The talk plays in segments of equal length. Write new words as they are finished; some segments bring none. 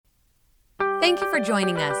Thank you for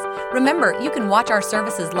joining us. Remember, you can watch our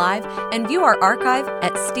services live and view our archive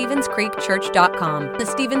at StevensCreekChurch.com, the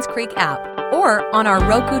Stevens Creek app, or on our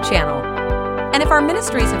Roku channel. And if our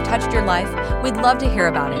ministries have touched your life, we'd love to hear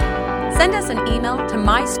about it. Send us an email to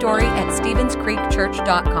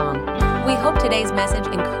mystory@StevensCreekChurch.com. We hope today's message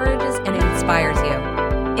encourages and inspires you.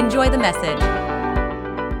 Enjoy the message.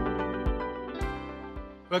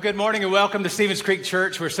 Well, good morning and welcome to Stevens Creek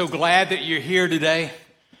Church. We're so glad that you're here today.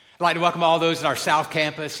 I'd like to welcome all those in our South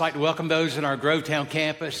Campus. I'd like to welcome those in our Grovetown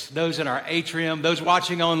campus, those in our atrium, those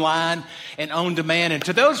watching online and on demand. And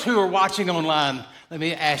to those who are watching online, let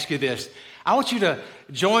me ask you this. I want you to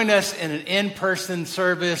join us in an in-person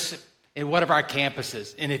service in one of our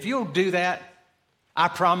campuses. And if you'll do that, I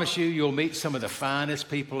promise you, you'll meet some of the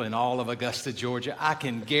finest people in all of Augusta, Georgia. I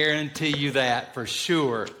can guarantee you that for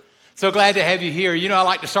sure. So glad to have you here. You know, I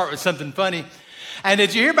like to start with something funny. And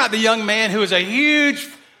did you hear about the young man who was a huge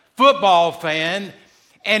football fan,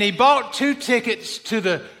 and he bought 2 tickets to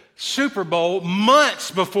the Super Bowl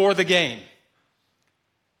months before the game?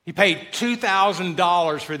 He paid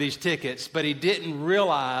 $2,000 for these tickets, but he didn't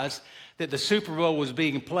realize that the Super Bowl was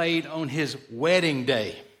being played on his wedding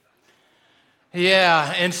day.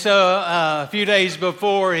 Yeah, and so a few days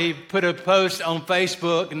before, he put a post on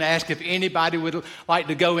Facebook and asked if anybody would like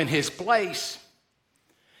to go in his place.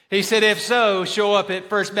 He said, if so, show up at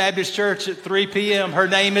First Baptist Church at 3 p.m. Her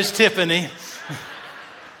name is Tiffany.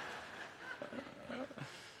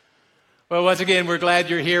 Well, once again, we're glad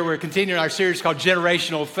you're here. We're continuing our series called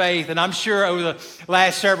Generational Faith. And I'm sure over the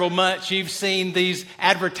last several months, you've seen these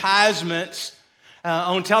advertisements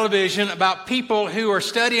on television about people who are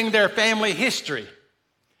studying their family history.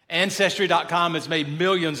 Ancestry.com has made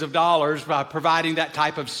millions of dollars by providing that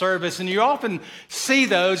type of service. And you often see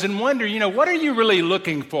those and wonder, what are you really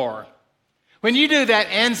looking for? When you do that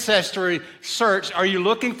ancestry search, are you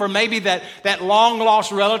looking for maybe that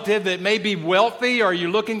long-lost relative that may be wealthy? Or are you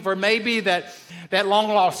looking for maybe that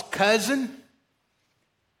long-lost cousin?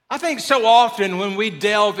 I think so often when we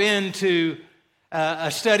delve into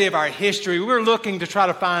a study of our history, we're looking to try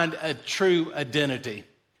to find a true identity.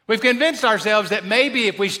 We've convinced ourselves that maybe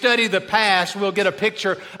if we study the past, we'll get a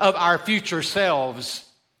picture of our future selves.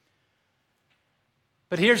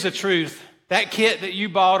 But here's the truth. That kit that you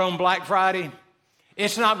bought on Black Friday,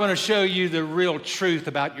 it's not going to show you the real truth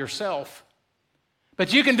about yourself.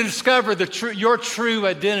 But you can discover your true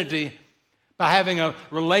identity by having a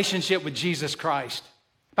relationship with Jesus Christ,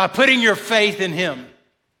 by putting your faith in Him.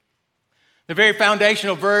 The very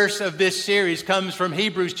foundational verse of this series comes from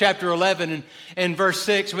Hebrews chapter 11 and verse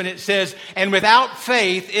 6 when it says, "And without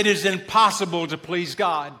faith it is impossible to please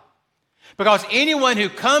God. Because anyone who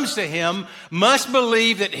comes to Him must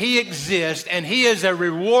believe that He exists and He is a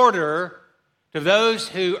rewarder to those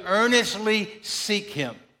who earnestly seek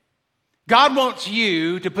Him." God wants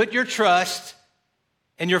you to put your trust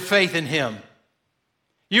and your faith in Him.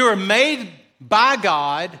 You are made by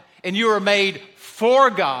God and you are made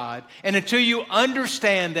for God. And until you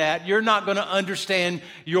understand that, you're not going to understand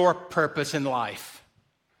your purpose in life.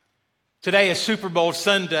 Today is Super Bowl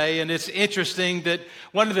Sunday, and it's interesting that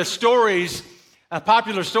one of the stories,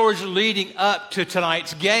 popular stories leading up to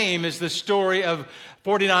tonight's game is the story of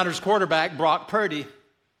 49ers quarterback Brock Purdy.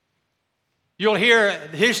 You'll hear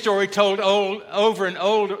his story told over and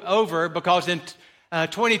over because in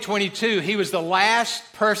 2022, he was the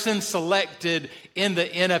last person selected in the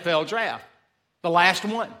NFL draft. The last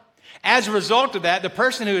one. As a result of that, the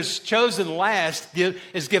person who is chosen last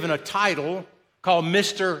is given a title called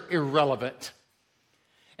Mr. Irrelevant.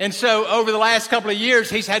 And so over the last couple of years,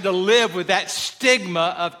 he's had to live with that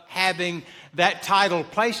stigma of having that title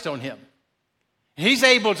placed on him. He's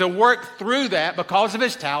able to work through that because of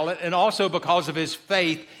his talent and also because of his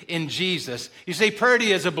faith in Jesus. You see,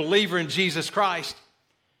 Purdy is a believer in Jesus Christ.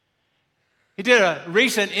 He did a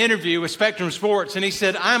recent interview with Spectrum Sports, and he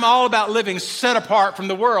said, "I'm all about living set apart from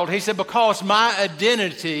the world." He said, "Because my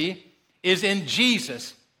identity is in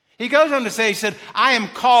Jesus." He goes on to say, he said, "I am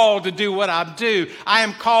called to do what I do. I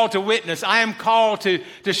am called to witness. I am called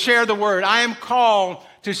to share the word. I am called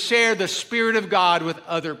to share the Spirit of God with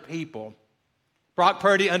other people." Brock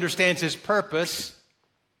Purdy understands his purpose,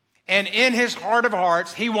 and in his heart of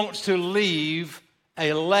hearts, he wants to leave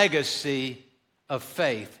a legacy of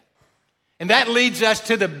faith. And that leads us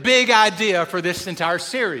to the big idea for this entire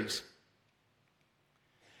series.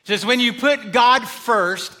 It says, when you put God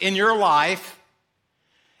first in your life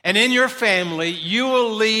and in your family, you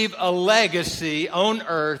will leave a legacy on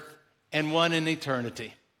earth and one in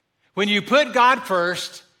eternity. When you put God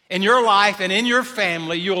first in your life and in your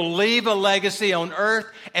family, you'll leave a legacy on earth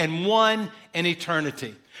and one in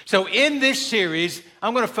eternity. So in this series,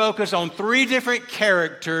 I'm going to focus on 3 different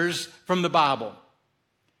characters from the Bible.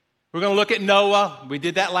 We're going to look at Noah. We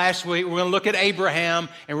did that last week. We're going to look at Abraham,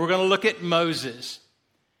 and we're going to look at Moses.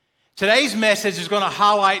 Today's message is going to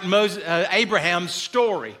highlight Abraham's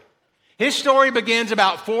story. His story begins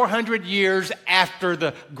about 400 years after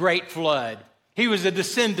the great flood. He was a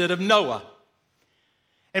descendant of Noah.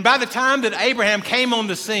 And by the time that Abraham came on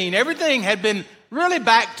the scene, everything had been really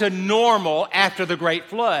back to normal after the great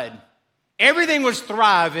flood. Everything was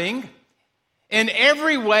thriving in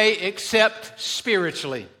every way except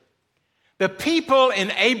spiritually. The people in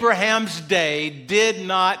Abraham's day did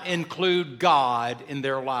not include God in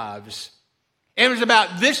their lives. It was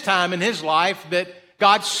about this time in his life that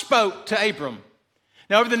God spoke to Abram.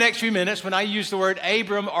 Now, over the next few minutes, when I use the word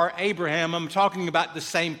Abram or Abraham, I'm talking about the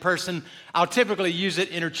same person. I'll typically use it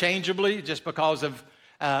interchangeably just because of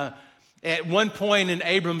at one point in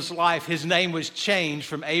Abram's life, his name was changed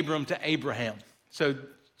from Abram to Abraham. So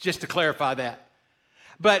just to clarify that.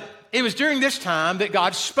 But it was during this time that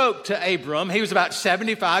God spoke to Abram. He was about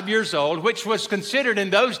 75 years old, which was considered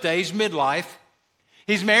in those days midlife.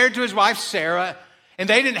 He's married to his wife Sarah, and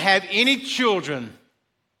they didn't have any children.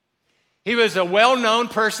 He was a well-known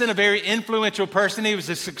person, a very influential person. He was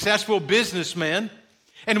a successful businessman.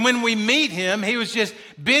 And when we meet him, he was just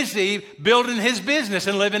busy building his business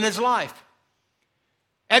and living his life.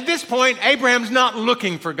 At this point, Abraham's not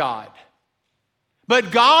looking for God,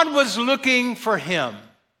 but God was looking for him.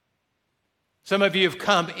 Some of you have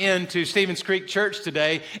come into Stevens Creek Church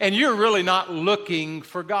today, and you're really not looking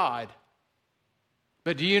for God.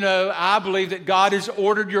 But do you know, I believe that God has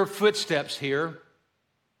ordered your footsteps here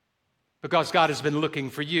because God has been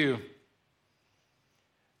looking for you.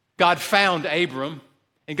 God found Abram,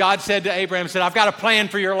 and God said to Abraham, I've got a plan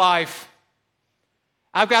for your life.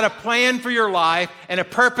 I've got a plan for your life and a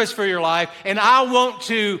purpose for your life, and I want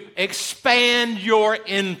to expand your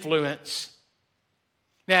influence.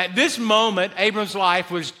 Now, at this moment, Abram's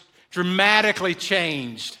life was dramatically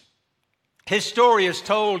changed. His story is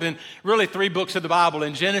told in really 3 books of the Bible.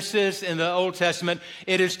 In Genesis, in the Old Testament.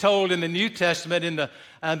 It is told in the New Testament, in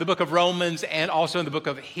the book of Romans, and also in the book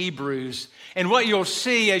of Hebrews. And what you'll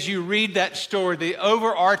see as you read that story, the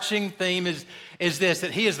overarching theme is this,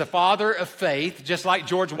 that he is the father of faith, just like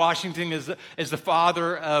George Washington is the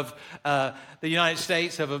father of the United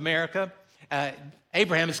States of America.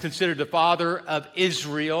 Abraham is considered the father of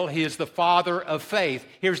Israel. He is the father of faith.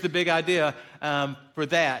 Here's the big idea for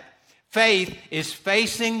that. Faith is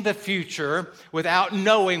facing the future without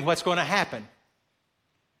knowing what's going to happen.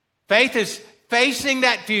 Faith is facing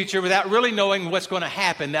that future without really knowing what's going to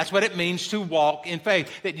happen. That's what it means to walk in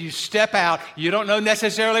faith. That you step out, you don't know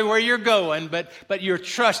necessarily where you're going, but you're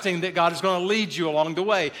trusting that God is going to lead you along the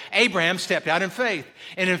way. Abraham stepped out in faith.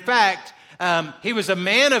 And in fact, he was a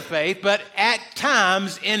man of faith, but at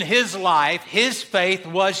times in his life, his faith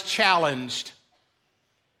was challenged.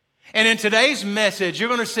 And in today's message, you're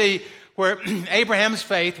going to see where Abraham's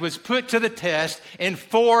faith was put to the test in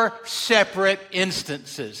 4 separate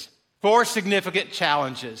instances, 4 significant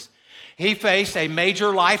challenges. He faced a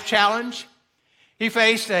major life challenge. He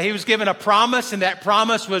was given a promise, and that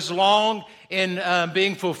promise was long in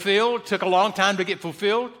being fulfilled, took a long time to get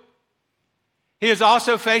fulfilled. He was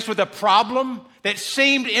also faced with a problem that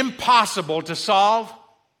seemed impossible to solve.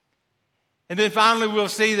 And then finally, we'll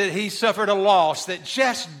see that he suffered a loss that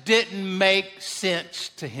just didn't make sense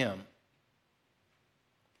to him.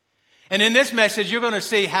 And in this message, you're going to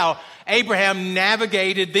see how Abraham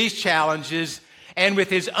navigated these challenges, and with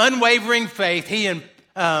his unwavering faith,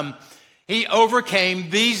 he overcame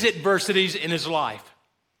these adversities in his life.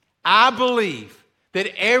 I believe that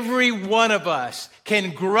every one of us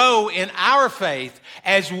can grow in our faith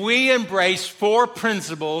as we embrace 4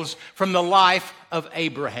 principles from the life of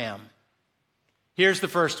Abraham. Here's the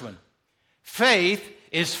first one. Faith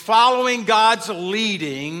is following God's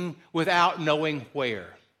leading without knowing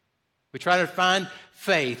where. We try to find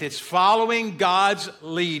faith. It's following God's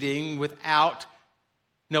leading without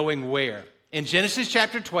knowing where. In Genesis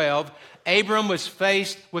chapter 12, Abram was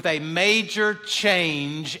faced with a major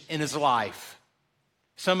change in his life.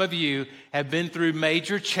 Some of you have been through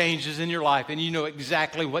major changes in your life, and you know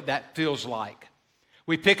exactly what that feels like.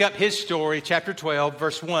 We pick up his story, chapter 12,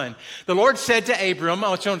 verse 1. The Lord said to Abram, I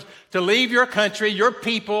want you to leave your country, your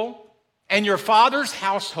people, and your father's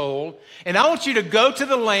household, and I want you to go to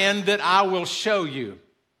the land that I will show you.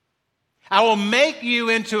 I will make you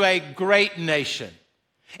into a great nation,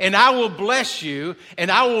 and I will bless you, and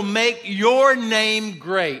I will make your name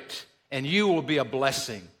great, and you will be a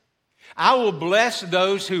blessing. I will bless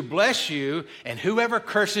those who bless you, and whoever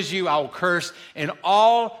curses you, I will curse, and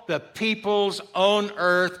all the peoples on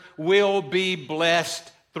earth will be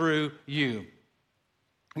blessed through you.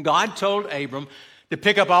 God told Abram to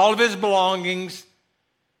pick up all of his belongings,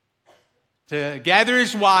 to gather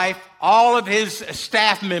his wife, all of his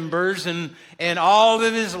staff members, and all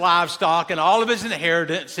of his livestock, and all of his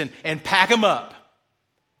inheritance, and pack them up.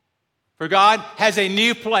 For God has a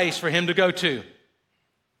new place for him to go to.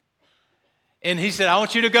 And he said, I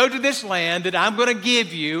want you to go to this land that I'm going to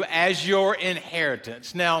give you as your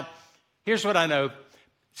inheritance. Now, here's what I know.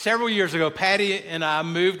 Several years ago, Patty and I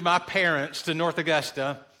moved my parents to North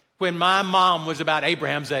Augusta when my mom was about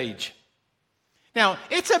Abraham's age. Now,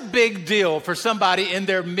 it's a big deal for somebody in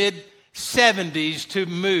their mid-70s to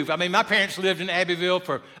move. I mean, my parents lived in Abbeville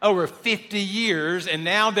for over 50 years, and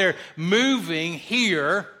now they're moving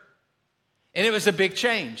here, and it was a big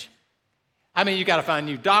change. I mean, you got to find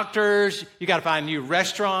new doctors. You got to find new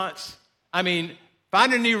restaurants. I mean,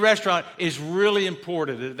 finding a new restaurant is really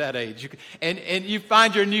important at that age. And you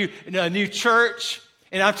find your new church.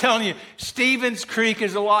 And I'm telling you, Stevens Creek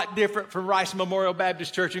is a lot different from Rice Memorial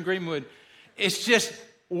Baptist Church in Greenwood. It's just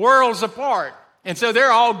worlds apart. And so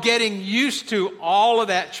they're all getting used to all of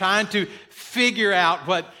that, trying to figure out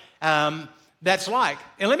what that's like.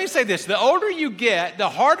 And let me say this, the older you get, the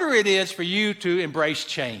harder it is for you to embrace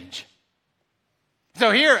change.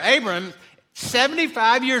 So here, Abram,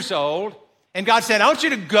 75 years old, and God said, I want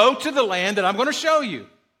you to go to the land that I'm going to show you.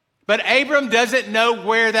 But Abram doesn't know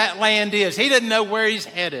where that land is. He doesn't know where he's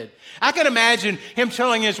headed. I can imagine him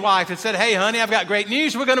telling his wife and said, hey, honey, I've got great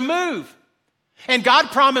news. We're going to move. And God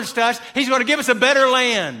promised us he's going to give us a better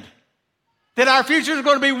land, that our future is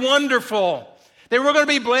going to be wonderful, that we're going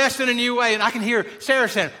to be blessed in a new way. And I can hear Sarah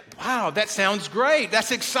saying, wow, that sounds great.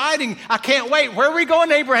 That's exciting. I can't wait. Where are we going,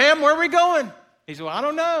 Abraham? Where are we going? He said, well, I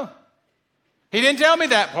don't know. He didn't tell me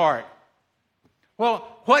that part. Well,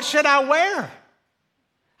 what should I wear?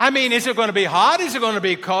 I mean, is it going to be hot? Is it going to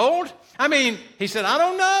be cold? I mean, he said, I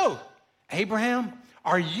don't know. Abraham,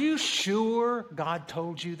 are you sure God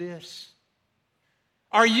told you this?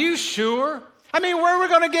 Are you sure? I mean, where are we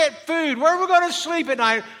going to get food? Where are we going to sleep at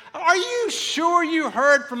night? Are you sure you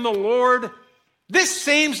heard from the Lord? This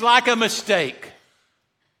seems like a mistake.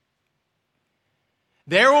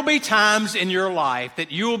 There will be times in your life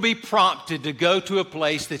that you will be prompted to go to a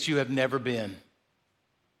place that you have never been.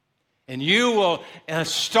 And you will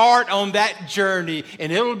start on that journey,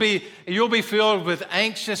 and you'll be filled with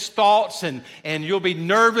anxious thoughts, and you'll be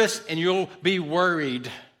nervous, and you'll be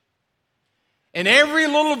worried. And every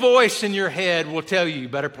little voice in your head will tell you, you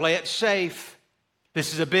better play it safe.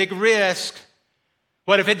 This is a big risk.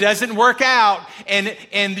 What if it doesn't work out? And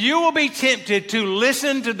you will be tempted to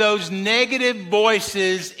listen to those negative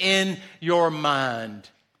voices in your mind.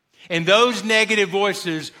 And those negative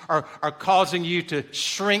voices are causing you to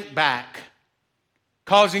shrink back,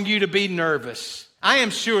 causing you to be nervous. I am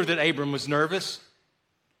sure that Abram was nervous.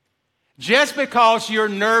 Just because you're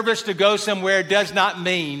nervous to go somewhere does not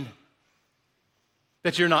mean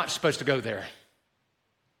that you're not supposed to go there.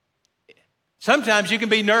 Sometimes you can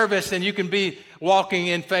be nervous and you can be walking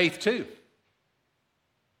in faith too.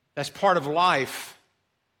 That's part of life.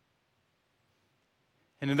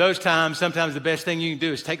 And in those times, sometimes the best thing you can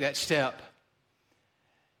do is take that step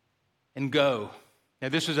and go. Now,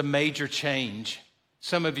 this was a major change.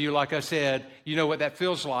 Some of you, like I said, you know what that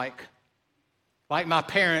feels like. Like my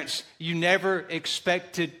parents, you never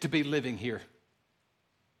expected to be living here.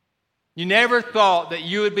 You never thought that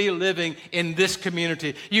you would be living in this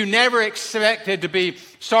community. You never expected to be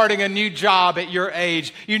starting a new job at your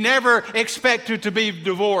age. You never expected to be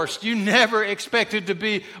divorced. You never expected to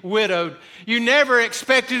be widowed. You never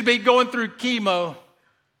expected to be going through chemo.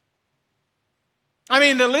 I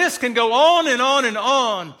mean, the list can go on and on and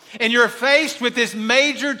on. And you're faced with this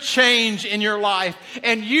major change in your life,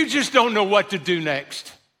 and you just don't know what to do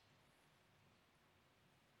next.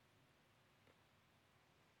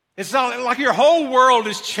 It's not like your whole world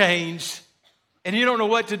has changed and you don't know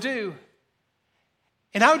what to do.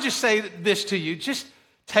 And I would just say this to you. Just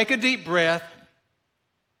take a deep breath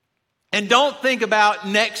and don't think about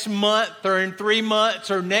next month or in 3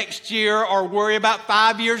 months or next year or worry about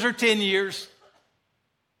 5 years or 10 years.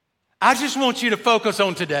 I just want you to focus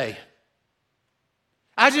on today.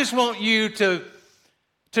 I just want you to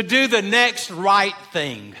do the next right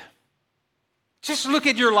thing. Just look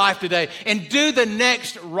at your life today and do the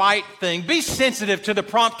next right thing. Be sensitive to the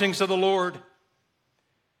promptings of the Lord.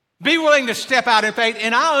 Be willing to step out in faith.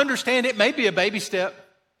 And I understand it may be a baby step.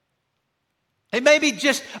 It may be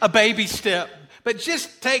just a baby step. But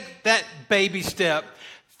just take that baby step.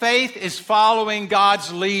 Faith is following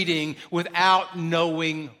God's leading without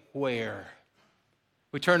knowing where.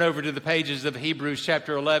 We turn over to the pages of Hebrews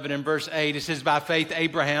chapter 11 and verse 8. It says, by faith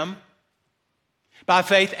Abraham,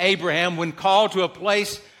 when called to a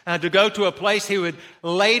place, to go to a place he would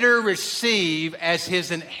later receive as his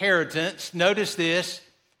inheritance, notice this,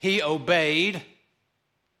 he obeyed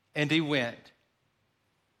and he went.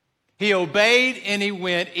 He obeyed and he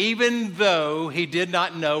went, even though he did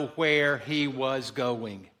not know where he was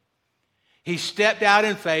going. He stepped out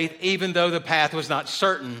in faith, even though the path was not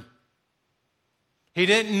certain. He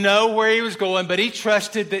didn't know where he was going, but he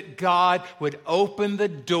trusted that God would open the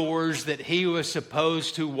doors that he was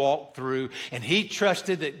supposed to walk through. And he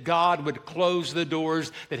trusted that God would close the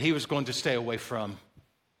doors that he was going to stay away from.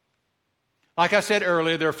 Like I said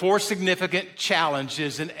earlier, there are 4 significant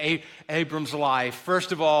challenges in Abram's life.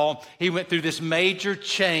 First of all, he went through this major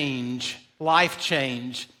change, life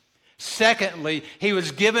change. Secondly, he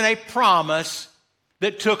was given a promise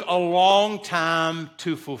that took a long time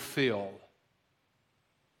to fulfill.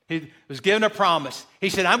 He was given a promise. He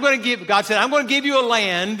said, God said, I'm going to give you a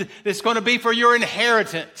land that's going to be for your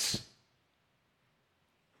inheritance.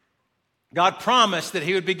 God promised that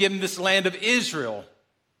he would be given this land of Israel.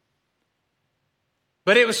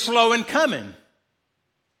 But it was slow in coming.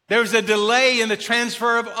 There was a delay in the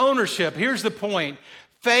transfer of ownership. Here's the point.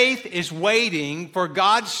 Faith is waiting for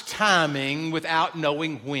God's timing without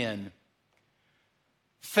knowing when.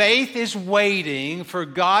 Faith is waiting for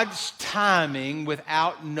God's timing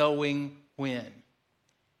without knowing when.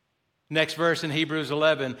 Next verse in Hebrews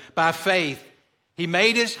 11. By faith, he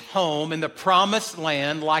made his home in the promised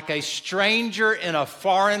land. Like a stranger in a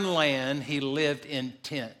foreign land, he lived in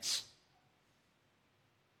tents.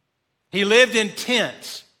 He lived in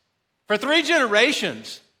tents for 3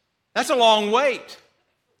 generations. That's a long wait.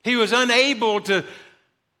 He was unable to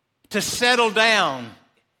settle down.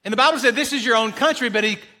 And the Bible said this is your own country, but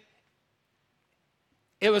it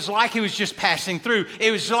was like he was just passing through. It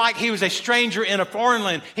was like he was a stranger in a foreign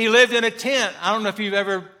land. He lived in a tent. I don't know if you've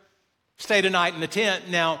ever stayed a night in a tent.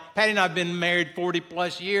 Now, Patty and I have been married 40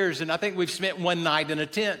 plus years, and I think we've spent one night in a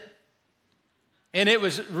tent. And it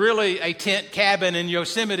was really a tent cabin in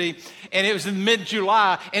Yosemite, and it was in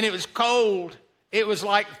mid-July, and it was cold. It was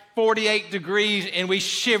like 48 degrees, and we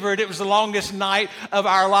shivered. It was the longest night of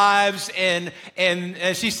our lives, and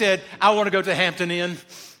she said, I want to go to Hampton Inn.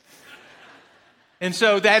 And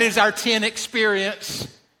so that is our tent experience,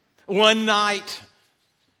 one night.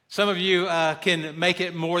 Some of you can make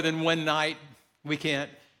it more than one night. We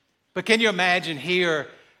can't. But can you imagine here,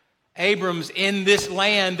 Abram's in this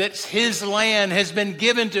land that's his land, has been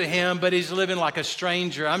given to him, but he's living like a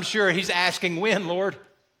stranger. I'm sure he's asking, when, Lord?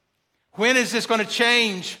 When is this going to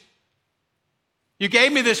change? You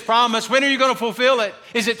gave me this promise. When are you going to fulfill it?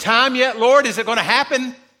 Is it time yet, Lord? Is it going to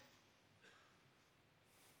happen?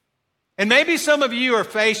 And maybe some of you are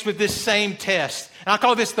faced with this same test. And I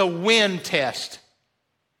call this the when test.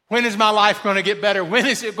 When is my life going to get better? When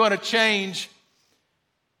is it going to change?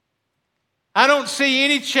 I don't see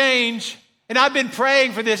any change, and I've been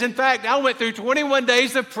praying for this. In fact, I went through 21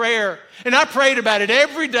 days of prayer, and I prayed about it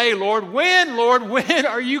every day. Lord, when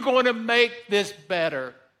are you going to make this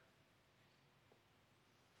better?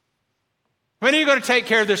 When are you going to take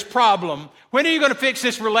care of this problem? When are you going to fix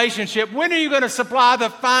this relationship? When are you going to supply the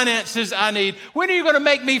finances I need? When are you going to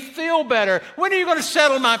make me feel better? When are you going to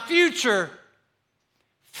settle my future?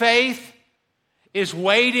 Faith is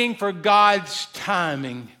waiting for God's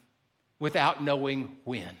timing without knowing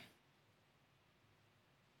when.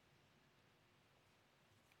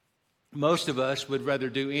 Most of us would rather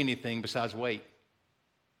do anything besides wait.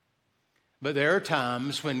 But there are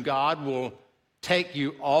times when God will take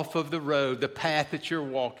you off of the road, the path that you're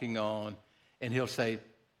walking on, and he'll say,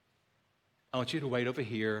 I want you to wait over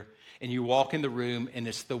here. And you walk in the room, and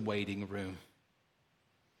it's the waiting room.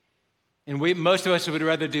 And most of us would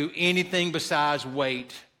rather do anything besides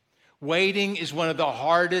wait. Waiting is one of the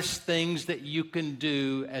hardest things that you can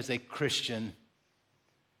do as a Christian.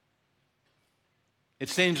 It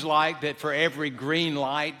seems like that for every green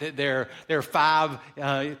light that there are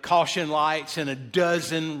 5 caution lights and a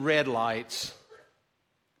dozen red lights.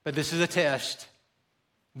 But this is a test.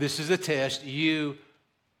 This is a test. You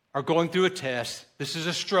are going through a test. This is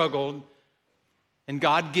a struggle. And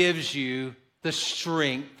God gives you the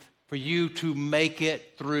strength for you to make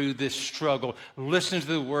it through this struggle. Listen to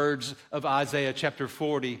the words of Isaiah chapter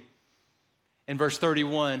 40 and verse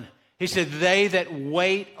 31. He said, they that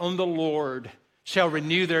wait on the Lord shall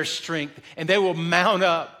renew their strength, and they will mount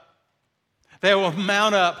up. They will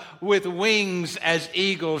mount up with wings as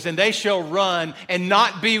eagles, and they shall run and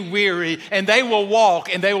not be weary, and they will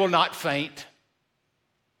walk and they will not faint.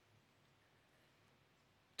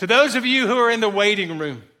 To those of you who are in the waiting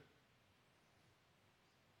room,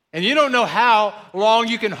 and you don't know how long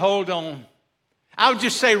you can hold on, I would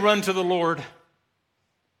just say run to the Lord.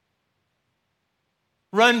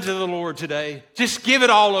 Run to the Lord today. Just give it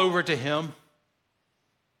all over to Him.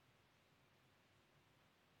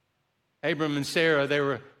 Abram and Sarah, they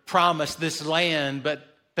were promised this land, but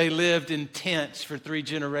they lived in tents for 3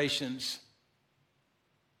 generations.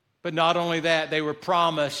 But not only that, they were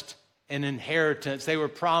promised an inheritance. They were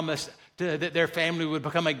promised that their family would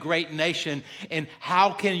become a great nation. And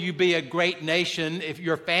how can you be a great nation if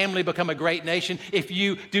your family become a great nation if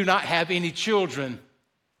you do not have any children?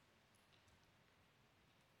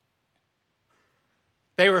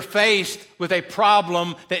 They were faced with a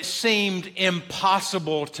problem that seemed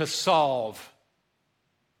impossible to solve.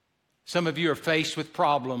 Some of you are faced with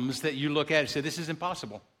problems that you look at and say, this is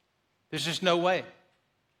impossible. There's just no way.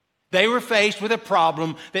 They were faced with a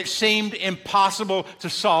problem that seemed impossible to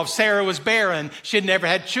solve. Sarah was barren. She had never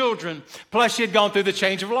had children. Plus, she had gone through the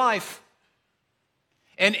change of life.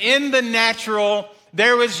 And in the natural,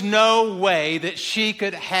 there was no way that she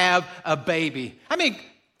could have a baby. I mean,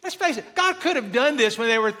 let's face it, God could have done this when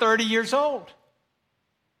they were 30 years old.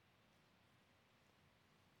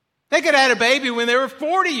 They could have had a baby when they were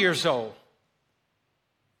 40 years old.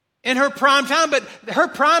 In her prime time, but her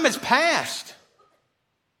prime is past.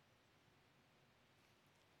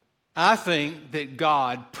 I think that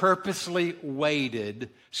God purposely waited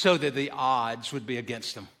so that the odds would be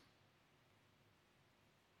against them.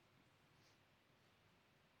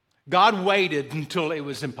 God waited until it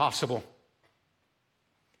was impossible.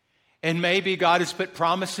 And maybe God has put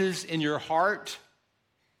promises in your heart,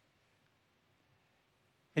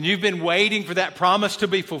 and you've been waiting for that promise to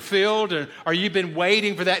be fulfilled, or you've been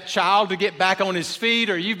waiting for that child to get back on his feet,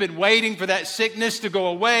 or you've been waiting for that sickness to go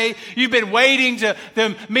away. You've been waiting to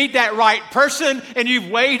meet that right person, and you've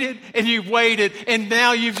waited, and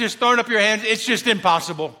now you've just thrown up your hands. It's just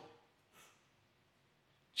impossible.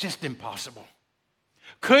 Just impossible.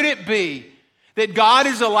 Could it be that God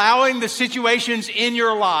is allowing the situations in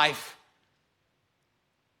your life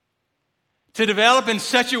to develop in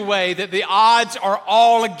such a way that the odds are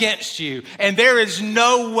all against you, and there is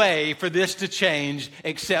no way for this to change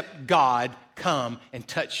except God come and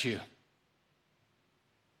touch you?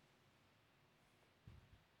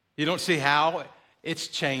 You don't see how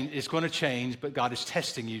it's going to change, but God is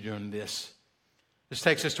testing you during this. This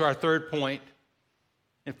takes us to our third point.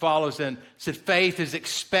 It follows then. It said faith is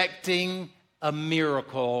expecting a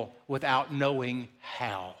miracle without knowing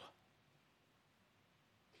how.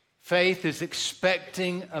 Faith is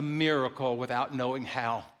expecting a miracle without knowing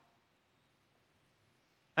how.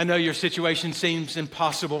 I know your situation seems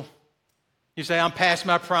impossible. You say, I'm past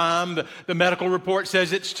my prime. The medical report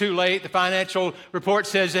says it's too late. The financial report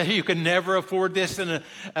says that you can never afford this in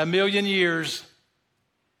a million years.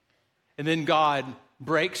 And then God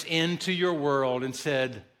breaks into your world and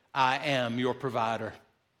said, I am your provider.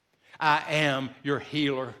 I am your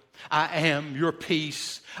healer. I am your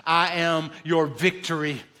peace. I am your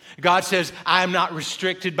victory. God says, I am not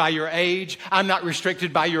restricted by your age. I'm not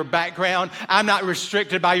restricted by your background. I'm not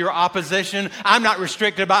restricted by your opposition. I'm not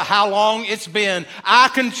restricted by how long it's been. I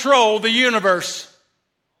control the universe.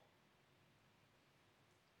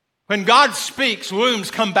 When God speaks,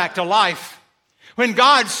 wombs come back to life. When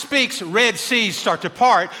God speaks, Red Seas start to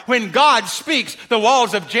part. When God speaks, the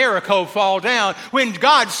walls of Jericho fall down. When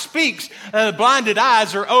God speaks, blinded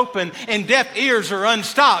eyes are open and deaf ears are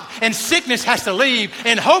unstopped. And sickness has to leave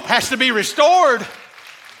and hope has to be restored.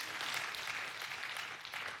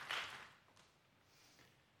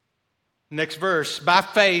 Next verse. By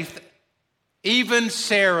faith, even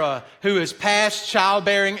Sarah, who is past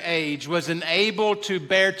childbearing age, was enabled to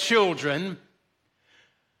bear children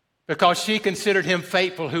because she considered him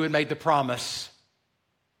faithful who had made the promise.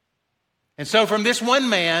 And so from this one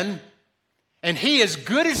man, and he as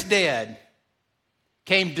good as dead,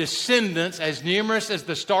 came descendants as numerous as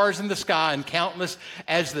the stars in the sky and countless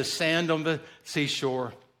as the sand on the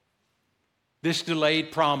seashore. This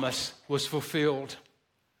delayed promise was fulfilled.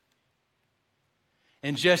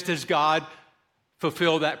 And just as God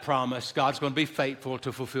fulfilled that promise, God's going to be faithful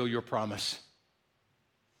to fulfill your promise.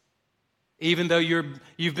 Even though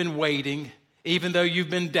you've been waiting, even though you've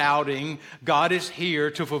been doubting, God is here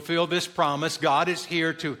to fulfill this promise. God is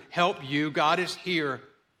here to help you. God is here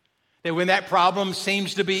that when that problem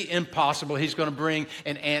seems to be impossible, He's going to bring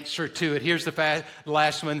an answer to it. Here's the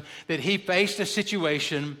last one, that he faced a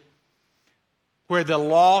situation where the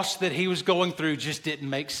loss that he was going through just didn't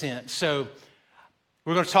make sense. So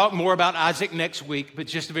we're going to talk more about Isaac next week, but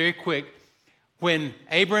just very quick. When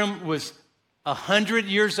Abram was 100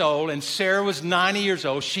 years old, and Sarah was 90 years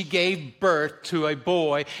old, she gave birth to a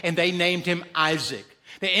boy, and they named him Isaac.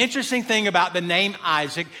 The interesting thing about the name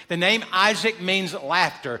Isaac means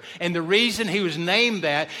laughter. And the reason he was named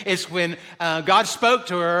that is when God spoke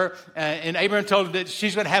to her, and Abraham told her that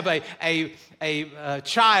she's going to have a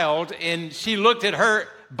child, and she looked at her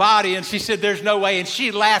body and she said, "There's no way," and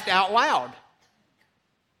she laughed out loud.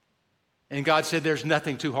 And God said, "There's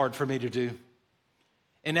nothing too hard for me to do."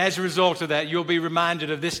 And as a result of that, you'll be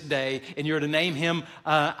reminded of this day, and you're to name him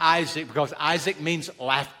Isaac, because Isaac means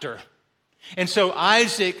laughter. And so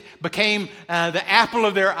Isaac became the apple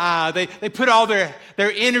of their eye. They put all their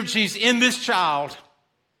energies in this child.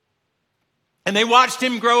 And they watched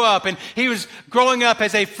him grow up, and he was growing up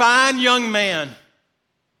as a fine young man.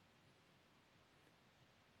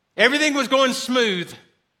 Everything was going smooth,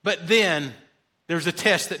 but then there was a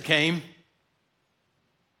test that came.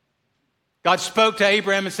 God spoke to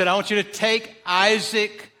Abraham and said, "I want you to take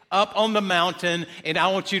Isaac up on the mountain, and I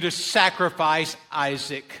want you to sacrifice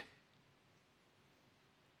Isaac."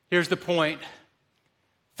 Here's the point.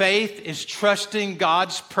 Faith is trusting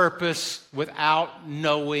God's purpose without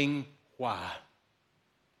knowing why.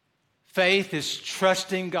 Faith is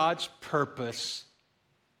trusting God's purpose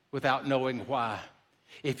without knowing why.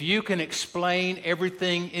 If you can explain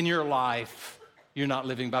everything in your life, you're not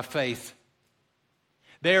living by faith.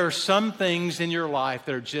 There are some things in your life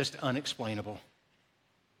that are just unexplainable.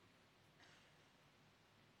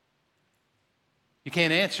 You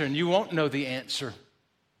can't answer, and you won't know the answer.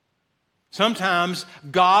 Sometimes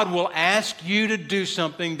God will ask you to do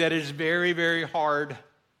something that is very, very hard.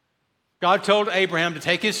 God told Abraham to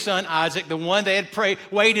take his son Isaac, the one they had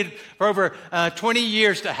waited for over 20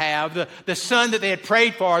 years to have, the son that they had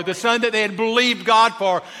prayed for, the son that they had believed God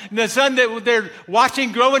for, and the son that they're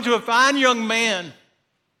watching grow into a fine young man.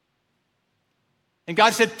 And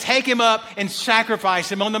God said, "Take him up and sacrifice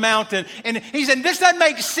him on the mountain." And he said, "This doesn't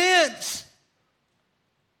make sense.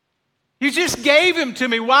 You just gave him to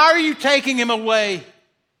me. Why are you taking him away?"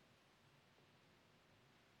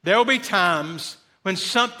 There will be times when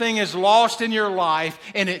something is lost in your life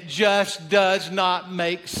and it just does not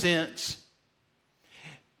make sense.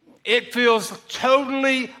 It feels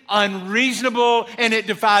totally unreasonable and it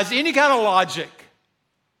defies any kind of logic.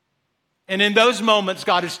 And in those moments,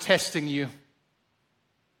 God is testing you.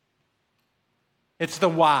 It's the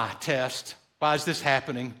why test. Why is this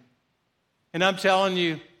happening? And I'm telling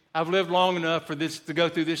you, I've lived long enough for this to go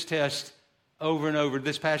through this test over and over.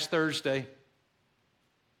 This past Wednesday,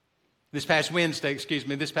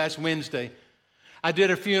 I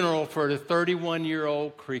did a funeral for a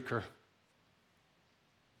 31-year-old Creeker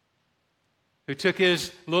who took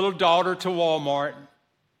his little daughter to Walmart.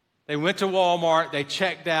 They went to Walmart, they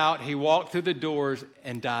checked out, he walked through the doors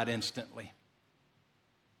and died instantly.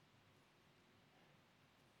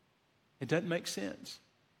 It doesn't make sense.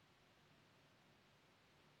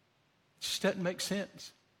 It just doesn't make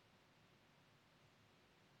sense.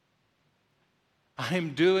 I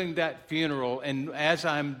am doing that funeral, and as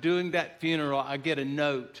I'm doing that funeral, I get a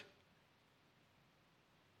note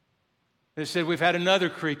that said, "We've had another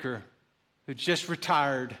Creeker who just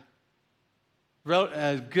retired,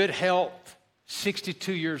 good health,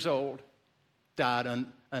 62 years old, died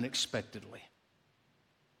unexpectedly."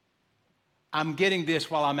 I'm getting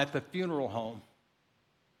this while I'm at the funeral home.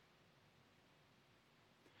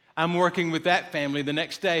 I'm working with that family. The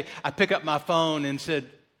next day, I pick up my phone and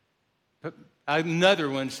said, another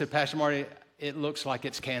one said, "Pastor Marty, it looks like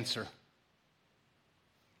it's cancer."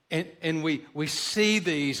 And we see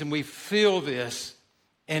these and we feel this,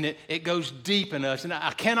 and it goes deep in us. And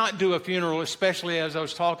I cannot do a funeral, especially as I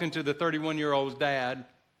was talking to the 31-year-old's dad.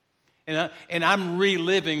 And I'm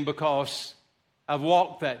reliving because I've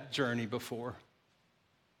walked that journey before.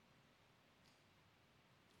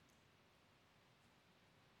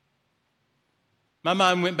 My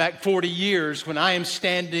mind went back 40 years when I am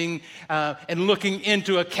standing and looking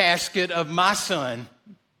into a casket of my son.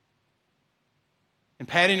 And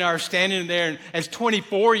Patty and I are standing there as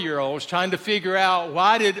 24-year-olds trying to figure out,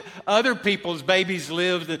 why did other people's babies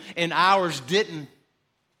live and ours didn't?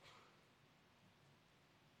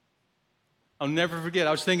 I'll never forget.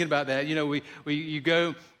 I was thinking about that. You know, you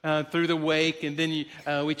go through the wake, and then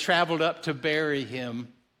we traveled up to bury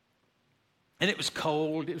him. And it was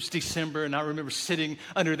cold. It was December, and I remember sitting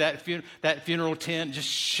under that funeral tent, just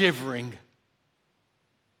shivering.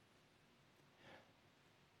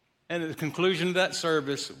 And at the conclusion of that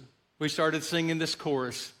service, we started singing this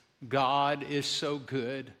chorus: "God is so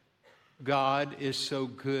good. God is so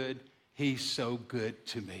good. He's so good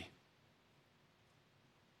to me."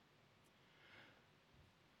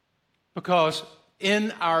 Because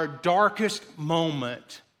in our darkest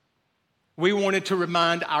moment, we wanted to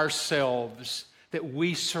remind ourselves that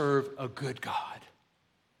we serve a good God.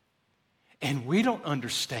 And we don't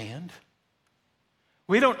understand.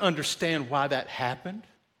 We don't understand why that happened.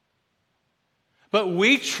 But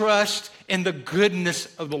we trust in the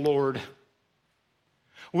goodness of the Lord.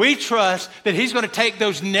 We trust that He's going to take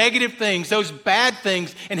those negative things, those bad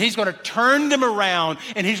things, and He's going to turn them around,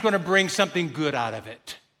 and He's going to bring something good out of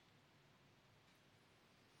it.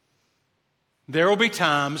 There will be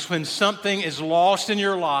times when something is lost in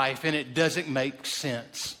your life and it doesn't make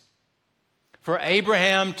sense. For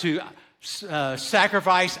Abraham to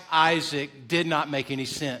sacrifice Isaac did not make any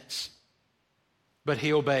sense, but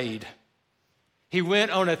he obeyed. He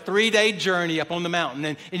went on a 3-day journey up on the mountain.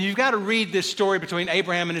 And you've got to read this story between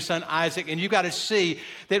Abraham and his son Isaac, and you've got to see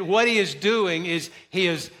that what he is doing is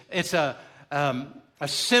it's a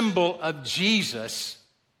symbol of Jesus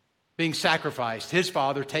being sacrificed, his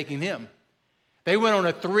father taking him. They went on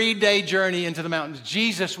a 3-day journey into the mountains.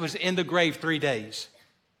 Jesus was in the grave 3 days.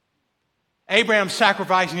 Abraham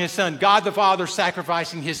sacrificing his son, God the Father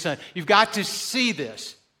sacrificing his son. You've got to see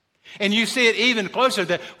this. And you see it even closer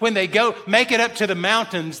that when they go make it up to the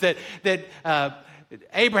mountains, that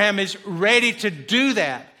Abraham is ready to do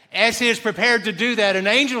that. As he is prepared to do that, an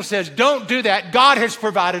angel says, "Don't do that. God has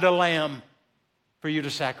provided a lamb for you to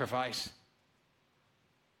sacrifice."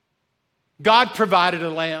 God provided a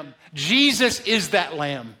lamb. Jesus is that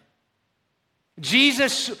lamb.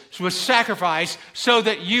 Jesus was sacrificed so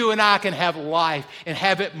that you and I can have life and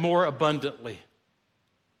have it more abundantly.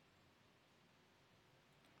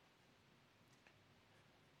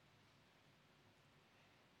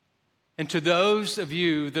 And to those of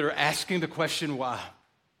you that are asking the question, why?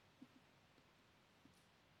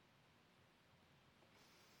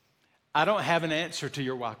 I don't have an answer to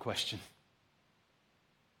your why question.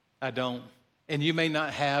 I don't. And you may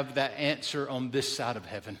not have that answer on this side of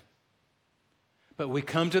heaven. But we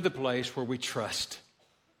come to the place where we trust.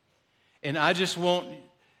 And I just want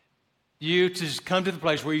you to come to the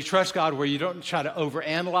place where you trust God, where you don't try to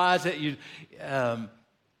overanalyze it. You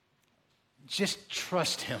just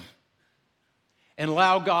trust Him. And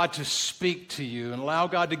allow God to speak to you and allow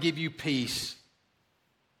God to give you peace.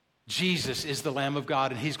 Jesus is the Lamb of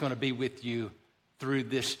God, and He's going to be with you through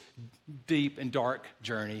this deep and dark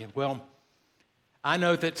journey. Well, I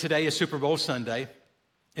know that today is Super Bowl Sunday.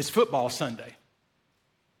 It's football Sunday.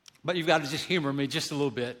 But you've got to just humor me just a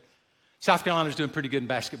little bit. South Carolina's doing pretty good in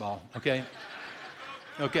basketball, okay?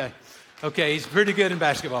 Okay, he's pretty good in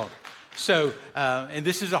basketball. So, and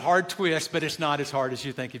this is a hard twist, but it's not as hard as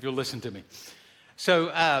you think if you'll listen to me.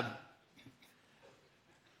 So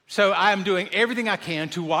I'm doing everything I can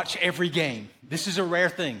to watch every game. This is a rare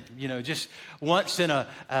thing, just once in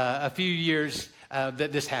a few years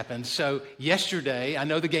that this happens. So yesterday, I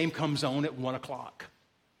know the game comes on at 1 o'clock.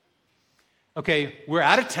 Okay, we're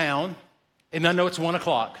out of town, and I know it's 1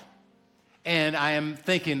 o'clock. And I am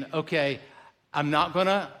thinking, okay, I'm not going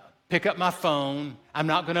to pick up my phone. I'm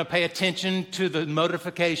not going to pay attention to the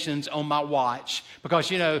notifications on my watch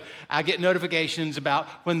because, I get notifications about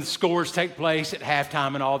when the scores take place at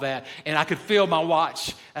halftime and all that. And I could feel my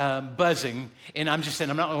watch buzzing. And I'm just saying,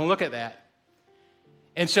 I'm not going to look at that.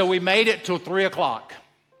 And so we made it till 3 o'clock.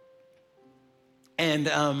 And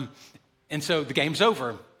so the game's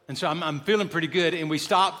over. And so I'm feeling pretty good. And we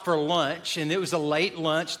stopped for lunch, and it was a late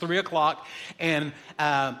lunch, 3 o'clock. And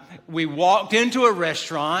we walked into a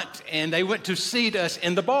restaurant, and they went to seat us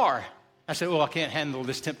in the bar. I said, I can't handle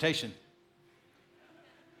this temptation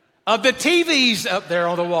of the TVs up there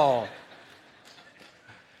on the wall.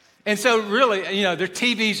 And so really, there are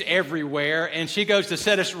TVs everywhere. And she goes to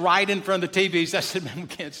set us right in front of the TVs. I said, man, we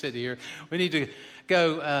can't sit here. We need to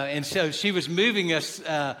go. And so she was moving us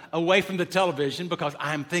away from the television because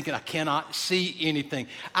I'm thinking I cannot see anything.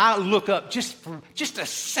 I look up just for just a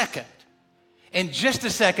second. In just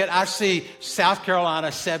a second, I see South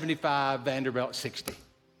Carolina 75, Vanderbilt 60.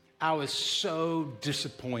 I was so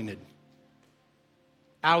disappointed.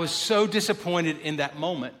 I was so disappointed in that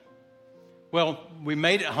moment. Well, we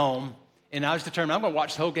made it home, and I was determined I'm going to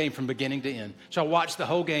watch the whole game from beginning to end. So I watched the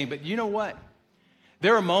whole game, but you know what?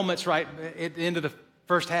 There are moments right at the end of the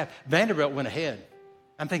first half, Vanderbilt went ahead.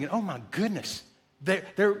 I'm thinking, oh my goodness.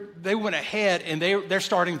 They went ahead, and they're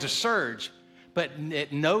starting to surge. But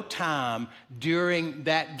at no time during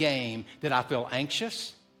that game did I feel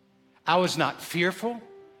anxious. I was not fearful.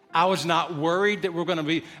 I was not worried that we're going to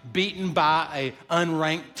be beaten by an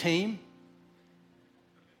unranked team.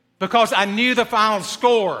 Because I knew the final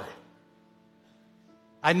score.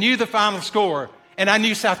 I knew the final score, and I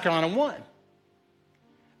knew South Carolina won.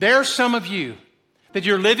 There are some of you that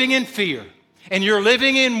you're living in fear. and you're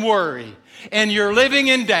living in worry, and you're living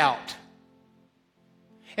in doubt,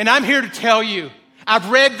 and I'm here to tell you, I've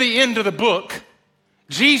read the end of the book.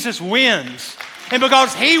 Jesus wins. And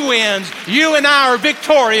because He wins, you and I are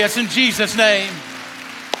victorious in Jesus' name.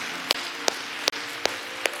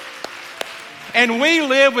 And we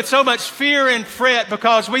live with so much fear and fret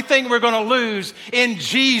because we think we're going to lose. In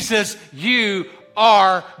Jesus, you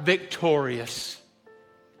are victorious.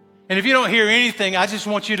 And if you don't hear anything, I just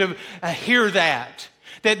want you to hear that.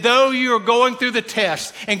 That though you're going through the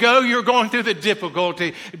test and though you're going through the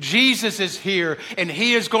difficulty, Jesus is here and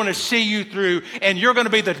He is going to see you through, and you're going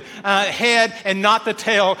to be the head and not the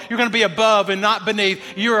tail. You're going to be above and not beneath.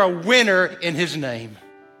 You're a winner in His name.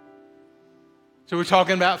 So we're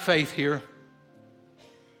talking about faith here.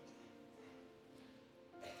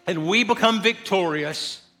 And we become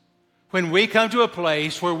victorious when we come to a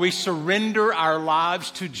place where we surrender our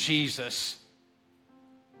lives to Jesus.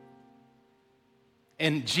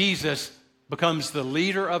 And Jesus becomes the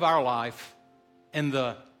leader of our life and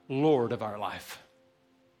the Lord of our life.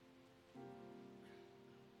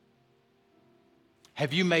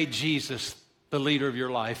 Have you made Jesus the leader of your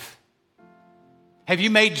life? Have you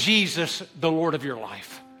made Jesus the Lord of your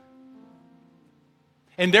life?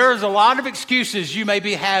 And there is a lot of excuses you may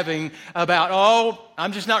be having about, oh,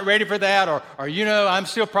 I'm just not ready for that, or I'm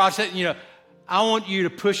still processing. I want you to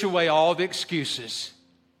push away all the excuses.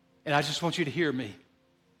 And I just want you to hear me.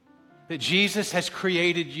 That Jesus has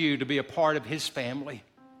created you to be a part of His family.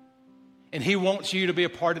 And He wants you to be a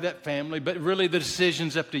part of that family, but really the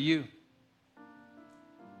decision's up to you.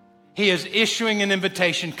 He is issuing an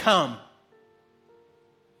invitation, come.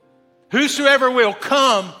 Whosoever will,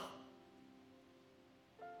 come.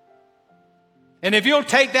 And if you'll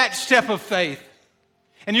take that step of faith,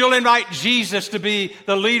 and you'll invite Jesus to be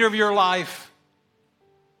the leader of your life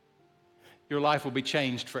will be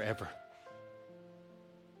changed forever.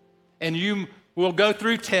 And you will go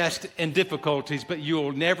through tests and difficulties, but you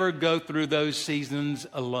will never go through those seasons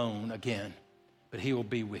alone again. But He will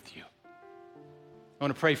be with you. I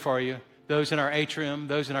want to pray for you. Those in our atrium,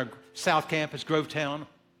 those in our South Campus, Grovetown,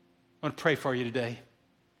 I want to pray for you today.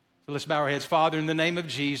 So let's bow our heads. Father, in the name of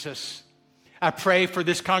Jesus, I pray for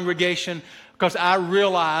this congregation because I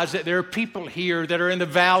realize that there are people here that are in the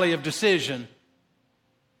valley of decision.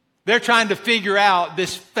 They're trying to figure out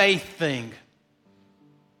this faith thing.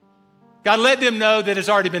 God, let them know that it's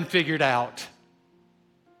already been figured out.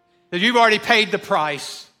 That you've already paid the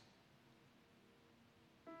price.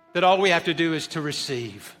 That all we have to do is to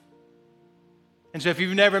receive. And so if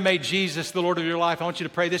you've never made Jesus the Lord of your life, I want you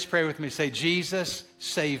to pray this prayer with me. Say, Jesus,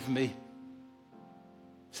 save me.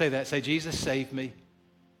 Say that. Say, Jesus, save me.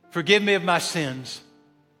 Forgive me of my sins.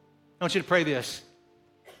 I want you to pray this.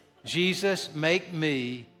 Jesus, make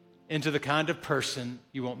me into the kind of person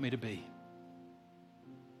you want me to be.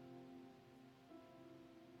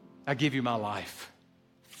 I give you my life.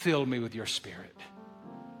 Fill me with your Spirit.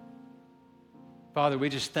 Father, we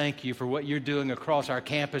just thank you for what you're doing across our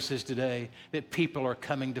campuses today, that people are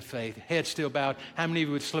coming to faith. Head still bowed. How many of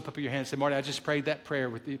you would slip up your hand and say, Marty, I just prayed that prayer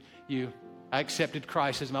with you. I accepted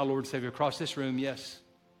Christ as my Lord and Savior. Across this room, yes.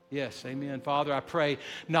 Yes, amen. Father, I pray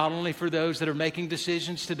not only for those that are making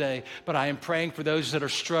decisions today, but I am praying for those that are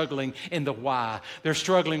struggling in the why. They're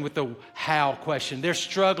struggling with the how question. They're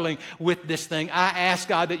struggling with this thing. I ask,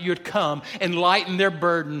 God, that you'd come and lighten their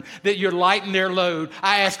burden, that you'd lighten their load.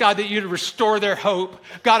 I ask, God, that you'd restore their hope.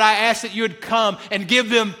 God, I ask that you'd come and give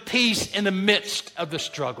them peace in the midst of the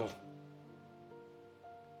struggle.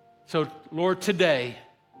 So, Lord, today,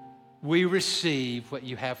 we receive what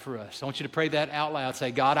you have for us. I want you to pray that out loud. Say,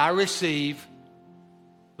 God, I receive.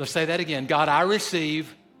 Let's say that again. God, I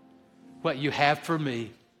receive what you have for me.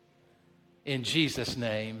 In Jesus'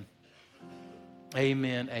 name,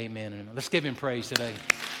 amen, amen, amen. Let's give him praise today.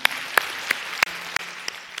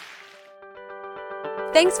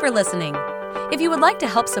 Thanks for listening. If you would like to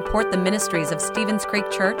help support the ministries of Stevens Creek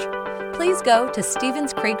Church, please go to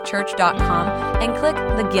StevensCreekChurch.com and click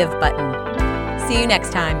the Give button. See you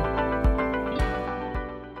next time.